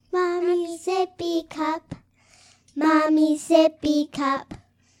sippy cup. Mommy sippy cup.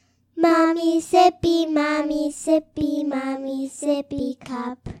 Mommy sippy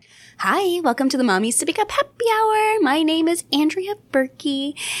cup. Hi, welcome to the Mommy Sippy Cup Happy Hour. My name is Andrea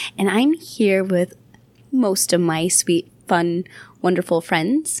Berkey, and I'm here with most of my sweet, fun, wonderful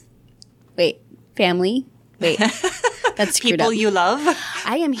friends. Wait, family? Wait, that's screwed People up. you love?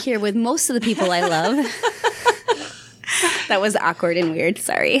 I am here with most of the people I love. That was awkward and weird.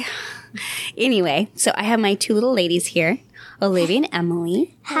 Sorry. Anyway, so I have my two little ladies here, Olivia and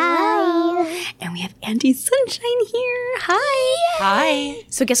Emily. Hi. And we have Auntie Sunshine here. Hi. Hi.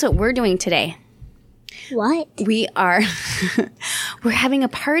 So guess what we're doing today? What? We are, we're having a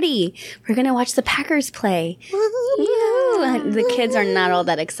party. We're going to watch the Packers play. Woo. The kids are not all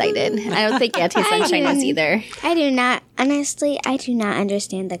that excited. I don't think Auntie Sunshine is either. I do not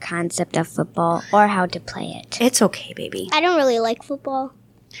understand the concept of football or how to play it. It's okay, baby. I don't really like football.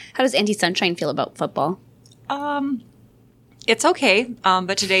 How does Auntie Sunshine feel about football? It's okay,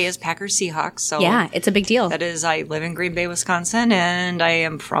 but today is Packers Seahawks, so Yeah, it's a big deal. that is, I live in Green Bay, Wisconsin, and I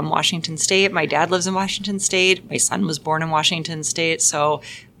am from Washington State. My dad lives in Washington State. My son was born in Washington State, so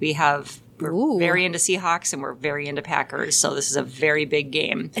we're Ooh. very into Seahawks and we're very into Packers, so this is a very big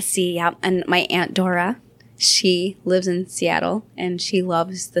game. See, yeah, and my Aunt Dora, she lives in Seattle, and she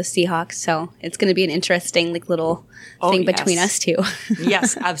loves the Seahawks, so it's going to be an interesting little thing yes. between us two.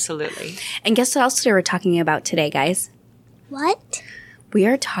 Yes, absolutely. And guess what else we're talking about today, guys? What? We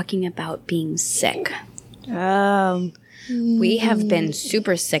are talking about being sick. We have been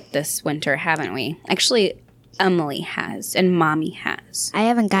super sick this winter, haven't we? Actually, Emily has, and Mommy has. I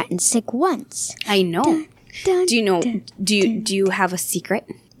haven't gotten sick once. I know. Dun, Do you know? dun, Do you have a secret?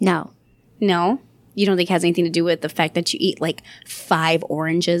 No. No, you don't think it has anything to do with the fact that you eat like 5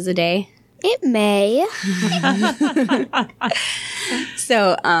 oranges a day? It may.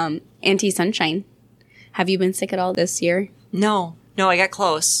 So, Auntie Sunshine, have you been sick at all this year? No, I got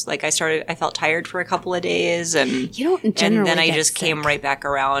close. I felt tired for a couple of days, and You don't generally and then I get just sick. came right back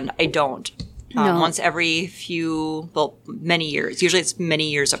around. I don't. No. Once every many years. Usually it's many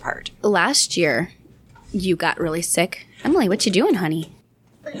years apart. Last year, you got really sick. Emily, what you doing, honey?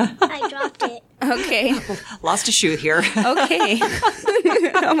 I dropped it. Okay. Lost a shoe here. Okay.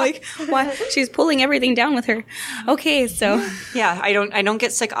 I'm like, why? She's pulling everything down with her. Okay, so Yeah, I don't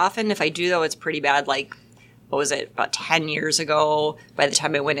get sick often. If I do, though, it's pretty bad. What was it? About 10 years ago, by the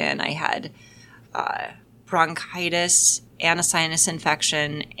time I went in, I had bronchitis and a sinus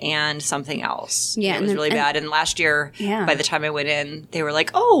infection and something else. Yeah, It was really bad. And last year, Yeah. by the time I went in, they were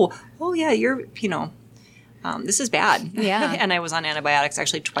like, oh yeah, you're, this is bad. Yeah. And I was on antibiotics,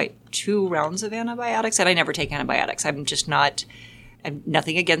 actually 2 rounds of antibiotics, and I never take antibiotics. I'm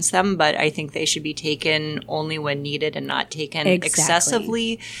nothing against them, but I think they should be taken only when needed and not taken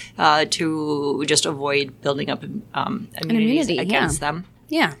excessively to just avoid building up immunity against them.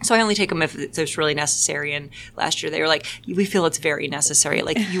 yeah. So I only take them if it's really necessary. And last year they were like, "We feel it's very necessary.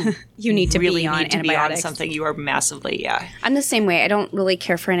 You need to really be on need to be on antibiotics." something. You are massively, yeah." I'm the same way. I don't really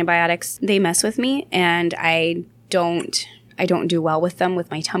care for antibiotics. They mess with me, and I don't do well with them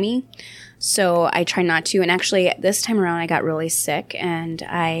with my tummy. So I try not to. And actually, this time around, I got really sick, and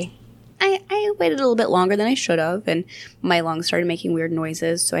I waited a little bit longer than I should have, and my lungs started making weird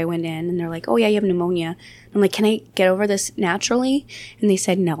noises. So I went in, and they're like, "Oh yeah, you have pneumonia." I'm like, "Can I get over this naturally?" And they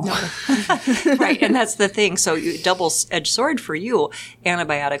said no. Right, and that's the thing. So double-edged sword for you.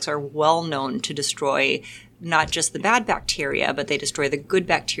 Antibiotics are well known to destroy not just the bad bacteria, but they destroy the good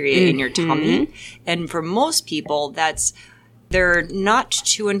bacteria in your tummy. And for most people, they're not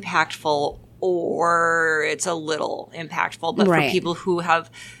too impactful, or it's a little impactful. But Right. for people who have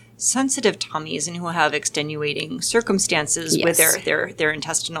sensitive tummies and who have extenuating circumstances Yes. with their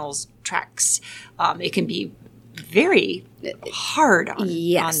intestinal tracts, it can be very hard on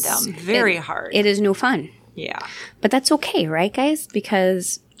them. Very hard. It is no fun. Yeah. But that's okay, right, guys?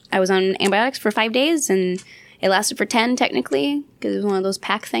 Because I was on antibiotics for 5 days, and it lasted for 10 technically, because it was one of those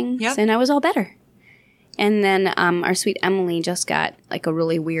pack things, Yep. and I was all better. And then our sweet Emily just got a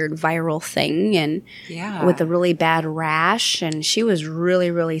really weird viral thing, and with a really bad rash, and she was really,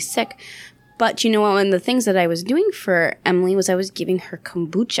 really sick. But one of the things that I was doing for Emily was I was giving her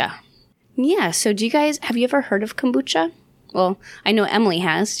kombucha. Yeah, so have you ever heard of kombucha? Well, I know Emily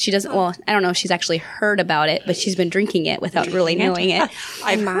has. She doesn't, well, I don't know if she's actually heard about it, but she's been drinking it without really knowing it.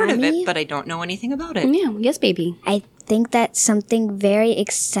 I've heard of it, but I don't know anything about it. Yeah, yes, baby. I think that something very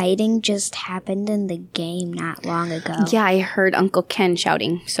exciting just happened in the game not long ago. Yeah, I heard Uncle Ken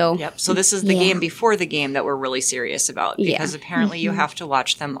shouting. So Yep. So this is the game before the game that we're really serious about, because apparently you have to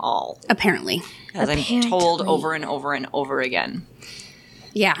watch them all. apparently. As I'm told over and over and over again.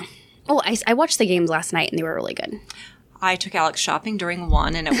 Yeah. Oh, I watched the games last night, and they were really good. I took Alex shopping during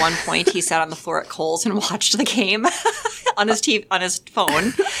one, and at one point he sat on the floor at Kohl's and watched the game on his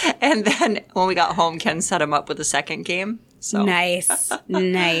phone. And then when we got home, Ken set him up with a second game. So Nice.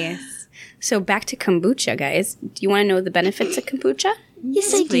 Nice. So back to kombucha, guys. Do you want to know the benefits of kombucha?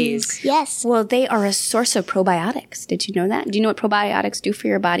 Yes, I please. do. Yes. Well, they are a source of probiotics. Did you know that? Do you know what probiotics do for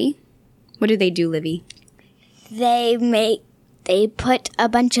your body? What do they do, Livy? They put a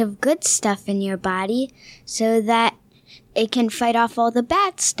bunch of good stuff in your body so that it can fight off all the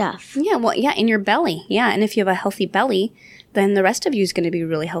bad stuff. Yeah, well, yeah, in your belly. Yeah, and if you have a healthy belly, then the rest of you is going to be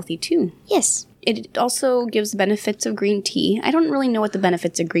really healthy too. Yes. It also gives benefits of green tea. I don't really know what the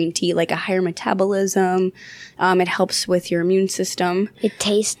benefits of green tea, like a higher metabolism. It helps with your immune system. It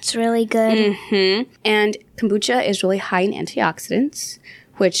tastes really good. And kombucha is really high in antioxidants,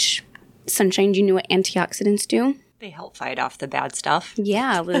 which, Sunshine, do you know what antioxidants do? they help fight off the bad stuff.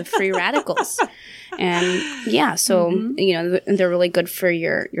 Yeah, the free radicals. And yeah, so, you know, they're really good for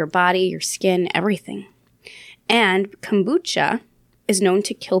your body, your skin, everything. And kombucha is known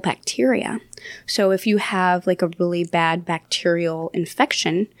to kill bacteria. So if you have like a really bad bacterial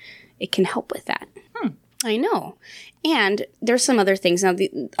infection, it can help with that. I know. And there's some other things. Now,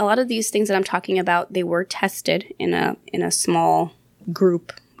 a lot of these things that I'm talking about, they were tested in a small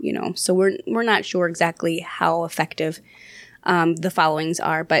group, you know. So we're not sure exactly how effective the followings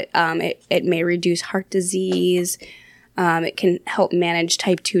are, but it may reduce heart disease. It can help manage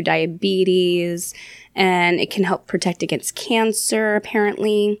type 2 diabetes, and it can help protect against cancer,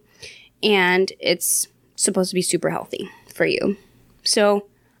 apparently. And it's supposed to be super healthy for you. So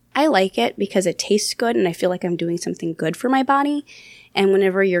I like it because it tastes good and I feel like I'm doing something good for my body. And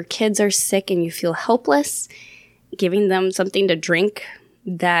whenever your kids are sick and you feel helpless, giving them something to drink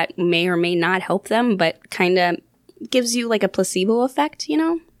that may or may not help them, but kind of gives you like a placebo effect, you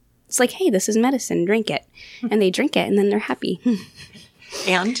know? It's like, hey, this is medicine, drink it. And they drink it and then they're happy.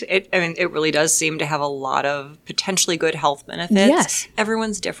 And it really does seem to have a lot of potentially good health benefits. Yes.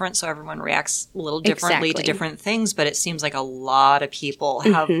 Everyone's different, so everyone reacts a little differently to Exactly. different things, but it seems like a lot of people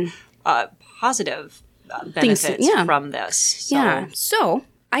have positive benefits from this. So. Yeah. So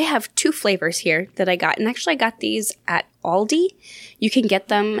I have 2 flavors here that I got. And actually I got these at Aldi. You can get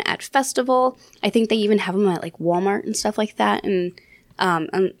them at Festival. I think they even have them at like Walmart and stuff like that. And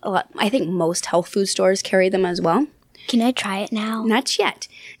I think most health food stores carry them as well. Can I try it now? Not yet.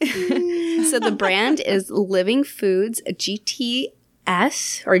 So the brand is Living Foods GTS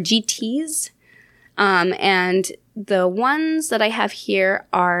or GTs. And the ones that I have here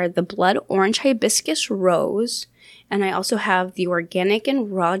are the Blood Orange Hibiscus Rose. And I also have the Organic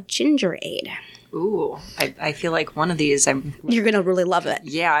and Raw Ginger Aid. Ooh, I feel like one of these You're going to really love it.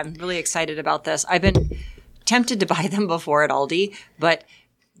 Yeah, I'm really excited about this. I've been tempted to buy them before at Aldi, but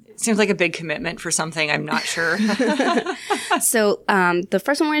it seems like a big commitment for something I'm not sure. So the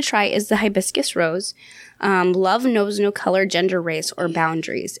first one we're going to try is the Hibiscus Rose. Love knows no color, gender, race, or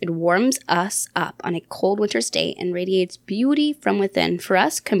boundaries. It warms us up on a cold winter's day and radiates beauty from within. For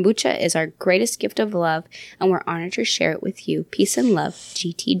us, kombucha is our greatest gift of love, and we're honored to share it with you. Peace and love,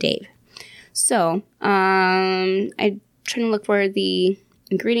 GT Dave. So I'm trying to look where the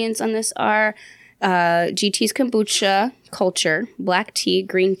ingredients on this are. GT's kombucha culture, black tea,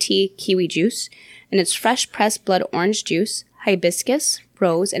 green tea, kiwi juice, and it's fresh pressed blood orange juice, hibiscus,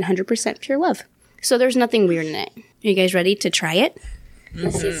 rose, and 100% pure love. So there's nothing weird in it. Are you guys ready to try it?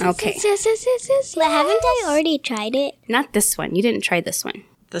 Okay. Yes. But haven't I already tried it? Not this one. You didn't try this one.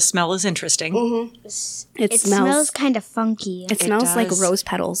 The smell is interesting. It smells kind of funky. It smells like does. rose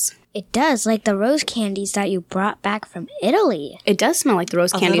petals. It does, like the rose candies that you brought back from Italy. It does smell like the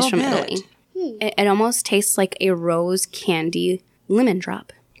rose candies little from bit. Italy. It almost tastes like a rose candy lemon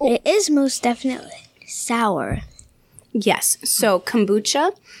drop. It is most definitely sour. Yes. So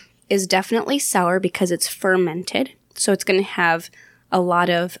kombucha is definitely sour because it's fermented. So it's going to have a lot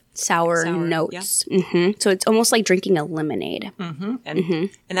of sour notes. Yeah. So it's almost like drinking a lemonade. And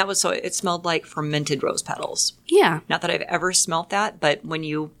that was it smelled like fermented rose petals. Yeah. Not that I've ever smelt that, but when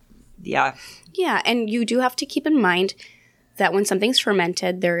you, Yeah, and you do have to keep in mind that when something's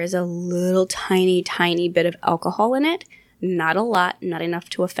fermented, there is a little tiny, tiny bit of alcohol in it. Not a lot, not enough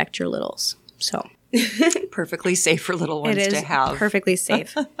to affect your littles. So perfectly safe for little ones it is to have. perfectly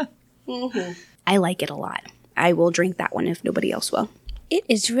safe. I like it a lot. I will drink that one if nobody else will. It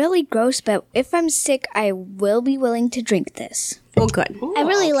is really gross, but if I'm sick, I will be willing to drink this. Well, good. Ooh, I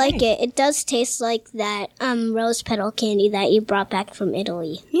really okay. like it. It does taste like that rose petal candy that you brought back from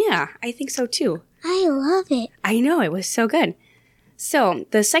Italy. Yeah, I think so too. I love it. I know, it was so good. So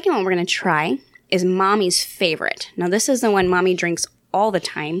the second one we're going to try is Mommy's favorite. Now this is the one Mommy drinks all the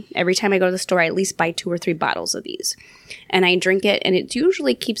time. Every time I go to the store, I at least buy 2 or 3 bottles of these. And I drink it, and it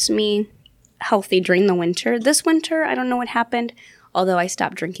usually keeps me healthy during the winter. This winter, I don't know what happened, although I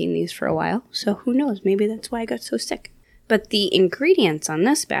stopped drinking these for a while. So who knows? Maybe that's why I got so sick. But the ingredients on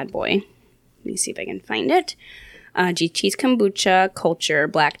this bad boy, let me see if I can find it. GT's kombucha, culture,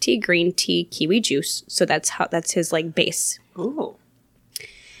 black tea, green tea, kiwi juice. So that's his like base. Ooh.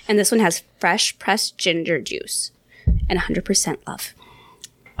 And this one has fresh pressed ginger juice and 100% love.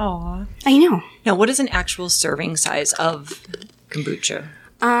 Aw. I know. Now, what is an actual serving size of kombucha?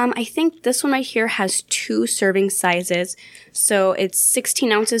 I think this one right here has 2 serving sizes. So it's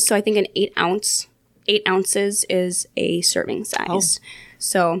 16 ounces. So I think an 8 ounces is a serving size. Oh.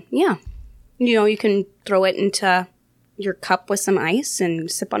 So yeah, you can throw it into your cup with some ice and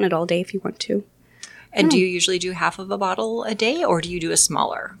sip on it all day if you want to. And do you usually do half of a bottle a day, or do you do a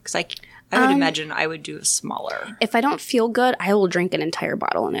smaller? Because I would imagine I would do a smaller. If I don't feel good, I will drink an entire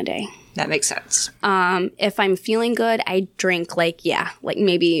bottle in a day. That makes sense. If I'm feeling good, I drink like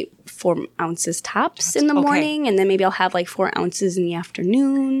maybe 4 ounces tops in the morning, and then maybe I'll have like 4 ounces in the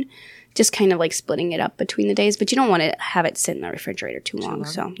afternoon. Just kind of like splitting it up between the days, but you don't want to have it sit in the refrigerator too long.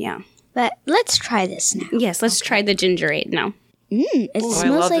 So yeah. But let's try this now. Yes, let's try the gingerade now. It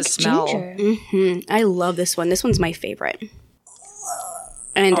smells like smell. ginger. I love this one. This one's my favorite.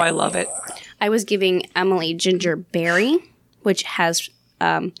 And I love it. I was giving Emily ginger berry, which has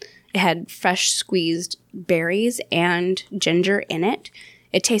it had fresh squeezed berries and ginger in it.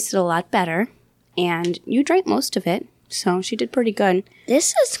 It tasted a lot better, and you drank most of it, so she did pretty good.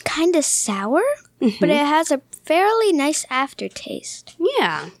 This is kind of sour, but it has a fairly nice aftertaste.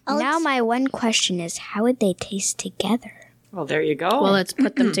 Yeah. Now my one question is, how would they taste together? Well, there you go. Well, let's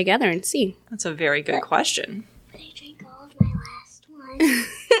put them together and see. That's a very good question. I drank all of my last one.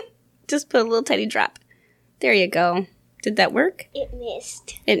 Just put a little tiny drop. There you go. Did that work? It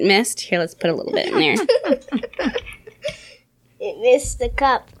missed. It missed? Here, let's put a little bit in there. It missed the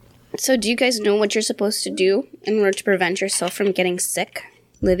cup. So do you guys know what you're supposed to do in order to prevent yourself from getting sick?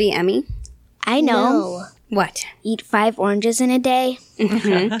 Livy, Emmy? I know. What? Eat 5 oranges in a day.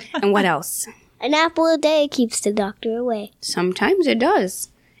 And what else? An apple a day keeps the doctor away. Sometimes it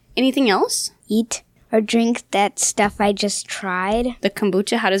does. Anything else? Eat or drink that stuff I just tried. The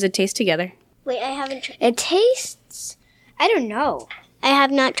kombucha, how does it taste together? Wait, I haven't tried. It tastes... I don't know. I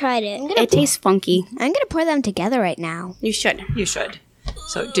have not tried it. It tastes funky. I'm going to pour them together right now. You should. You should.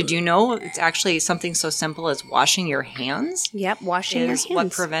 So did you know it's actually something so simple as washing your hands? Yep, washing your Is hands.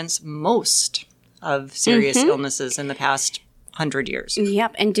 what prevents most of serious illnesses in the past 100 years.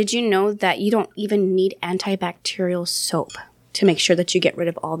 Yep, and did you know that you don't even need antibacterial soap to make sure that you get rid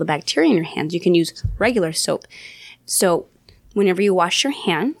of all the bacteria in your hands? You can use regular soap. So whenever you wash your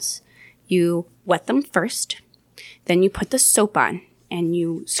hands, you wet them first, then you put the soap on, and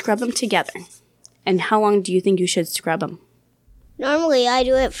you scrub them together. And how long do you think you should scrub them? Normally, I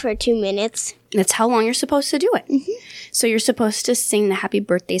do it for 2 minutes. That's how long you're supposed to do it. So you're supposed to sing the happy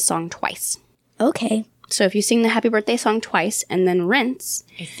birthday song twice. Okay. So if you sing the happy birthday song twice and then rinse.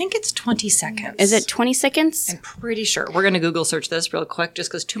 I think it's 20 seconds. Is it 20 seconds? I'm pretty sure. We're going to Google search this real quick just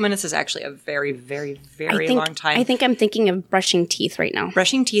because 2 minutes is actually a very, very, very long time. I think I'm thinking of brushing teeth right now.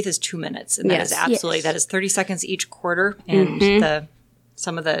 Brushing teeth is 2 minminutes. And that is absolutely, that is 30 seconds each quarter. And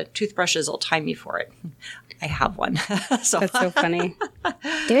some of the toothbrushes will time you for it. I have one. That's so funny.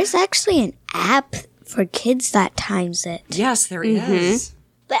 There's actually an app for kids that times it. Yes, there is.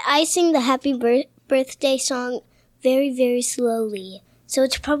 But I sing the happy birthday song very, very slowly. So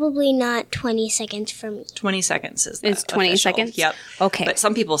it's probably not 20 seconds for me. 20 seconds is the It's 20 official. seconds? Yep. Okay. But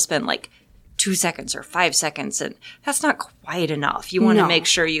some people spend like 2 seconds or 5 seconds, and that's not quite enough. You want to make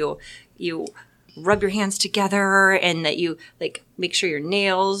sure you rub your hands together and that you like make sure your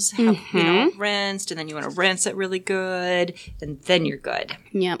nails have rinsed, and then you want to rinse it really good, and then you're good.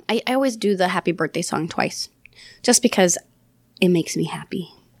 Yeah, I always do the happy birthday song twice just because it makes me happy.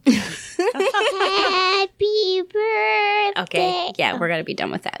 Happy birthday. Okay, yeah, we're going to be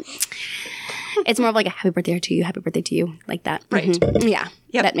done with that. It's more of like a happy birthday to you, like that. Right. Yeah,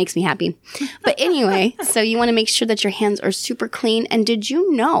 that makes me happy. But anyway, so you want to make sure that your hands are super clean. And did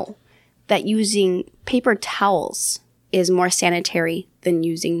you know that using paper towels is more sanitary than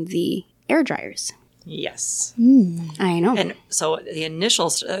using the air dryers? Yes. I know. And so the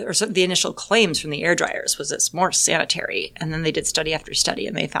initial claims from the air dryers was it's more sanitary, and then they did study after study,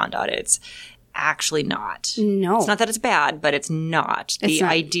 and they found out it's actually not. No. It's not that it's bad, but it's not. The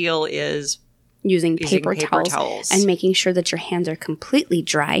ideal is using paper towels and making sure that your hands are completely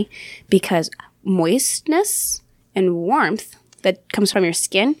dry, because moistness and warmth that comes from your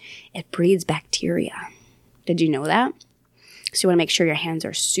skin, it breeds bacteria. Did you know that? So you want to make sure your hands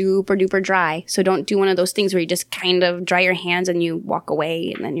are super duper dry. So don't do one of those things where you just kind of dry your hands and you walk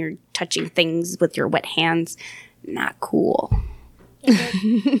away and then you're touching things with your wet hands. Not cool.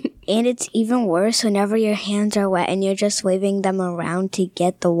 And it's even worse whenever your hands are wet and you're just waving them around to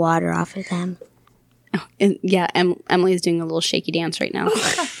get the water off of them. Oh, and yeah, Emily's doing a little shaky dance right now.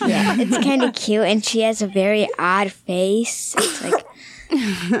 Yeah, it's kind of cute, and she has a very odd face.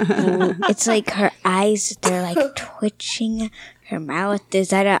 It's like her eyes, they're like twitching. Her mouth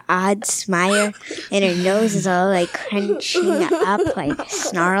is at an odd smile, and her nose is all like crunching up, like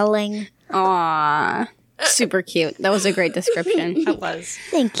snarling. Aww. Super cute. That was a great description. That was.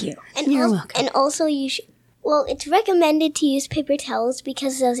 Thank you. And You're welcome. And also, it's recommended to use paper towels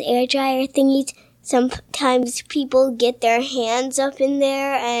because those air dryer thingies, sometimes people get their hands up in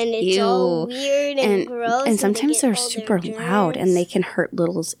there and it's all weird and gross. And sometimes they're super loud and they can hurt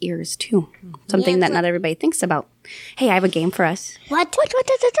little's ears too. Something that not everybody thinks about. Hey, I have a game for us. What?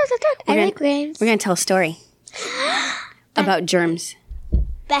 I like games. We're going to tell a story about germs.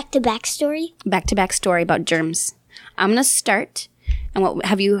 Back-to-back story? Back-to-back story about germs. I'm going to start. And what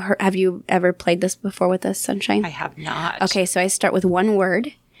have you ever played this before with us, Sunshine? I have not. Okay, so I start with one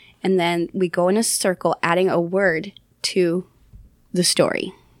word, and then we go in a circle, adding a word to the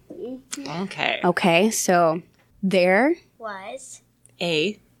story. Okay. Okay, so there Was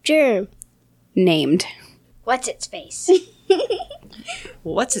A. germ. named What's its face?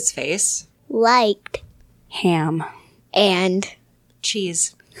 What's its face? Liked. ham And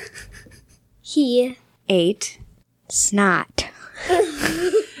Cheese. He ate snot.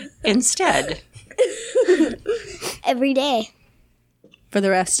 Instead. every day. for the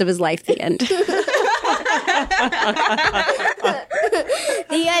rest of his life. The end.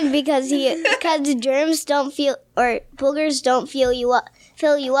 The end, because germs don't feel, or boogers don't fill you up,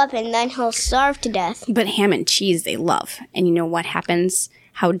 and then he'll starve to death. But ham and cheese they love. And you know what happens?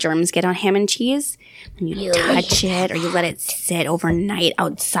 How germs get on ham and cheese? When you touch it or you let it sit overnight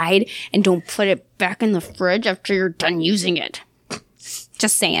outside and don't put it back in the fridge after you're done using it.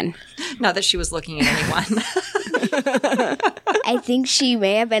 Just saying. Not that she was looking at anyone. I think she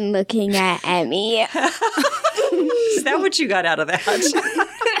may have been looking at Emmy. Is that what you got out of that?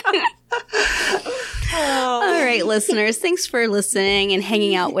 All right, listeners, thanks for listening and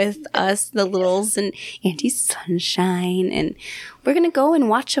hanging out with us, the Littles and Auntie Sunshine. And we're going to go and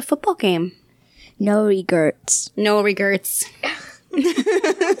watch a football game. No regrets. No regrets.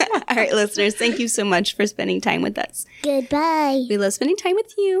 All right, listeners, thank you so much for spending time with us. Goodbye. We love spending time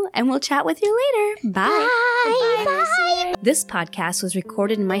with you, and we'll chat with you later. Bye. Bye. This podcast was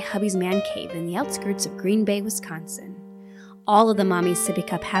recorded in my hubby's man cave in the outskirts of Green Bay, Wisconsin. All of the Mommy's Sippy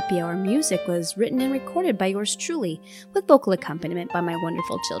Cup Happy Hour music was written and recorded by yours truly, with vocal accompaniment by my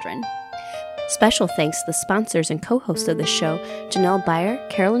wonderful children. Special thanks to the sponsors and co-hosts of the show, Janelle Byer,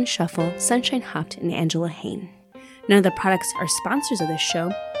 Carolyn Shuffle, Sunshine Hopt, and Angela Hain. None of the products are sponsors of this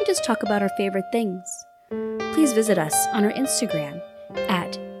show. We just talk about our favorite things. Please visit us on our Instagram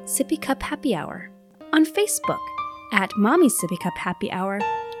at Sippy Cup Happy Hour, on Facebook at Mommy's Sippy Cup Happy Hour,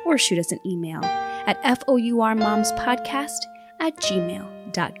 or shoot us an email at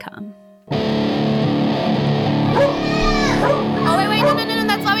fourmomspodcast@gmail.com. Oh, wait, no,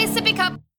 that's Mommy's Sippy Cup.